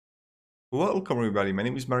Welcome everybody, my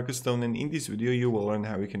name is Marcus Stone, and in this video you will learn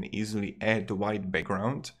how you can easily add the white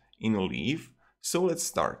background in a leaf. So let's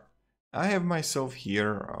start. I have myself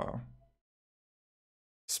here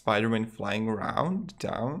Spider-Man flying around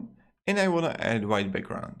down, and I want to add white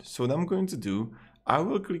background. So what I'm going to do, I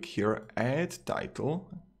will click here, add title,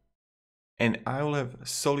 and I will have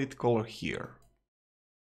solid color here.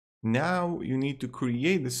 Now you need to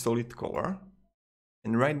create the solid color,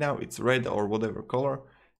 and right now it's red or whatever color,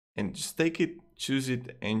 and just take it, choose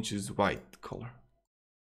it, and choose white color.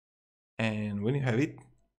 And when you have it,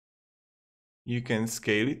 you can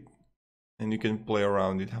scale it and you can play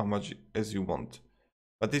around it how much as you want.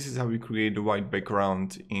 But this is how we create the white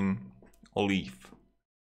background in a leaf,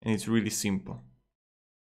 and it's really simple.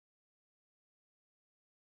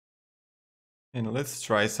 And let's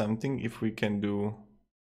try something if we can do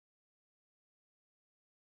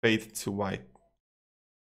fade to white.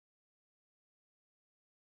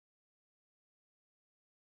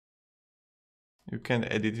 You can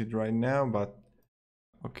edit it right now, but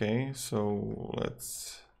okay, so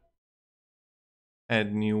let's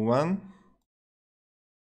add new one.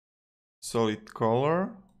 Solid color.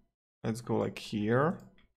 Let's go like here.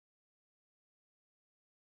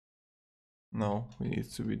 No, we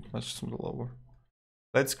need to be much lower.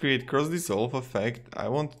 Let's create cross dissolve effect. I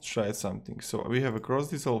want to try something. So we have a cross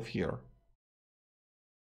dissolve here.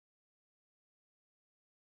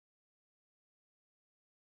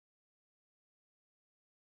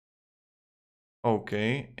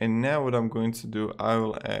 Okay, and now what I'm going to do, I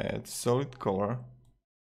will add solid color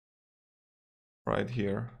right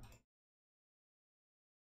here.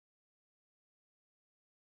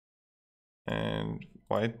 And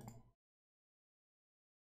white.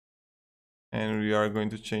 And we are going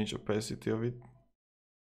to change opacity of it.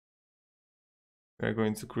 We are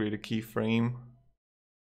going to create a keyframe.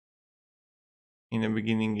 In the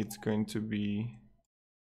beginning, it's going to be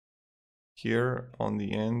here. On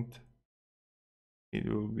the end, it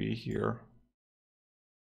will be here.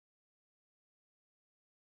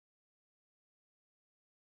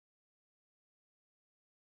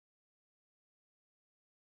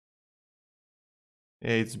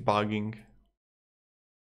 Yeah, it's bugging.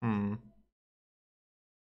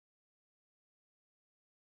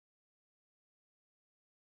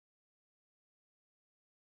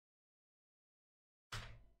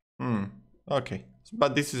 Okay,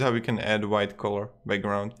 but this is how we can add white color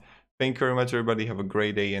background. Thank you very much everybody, have a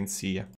great day and see ya.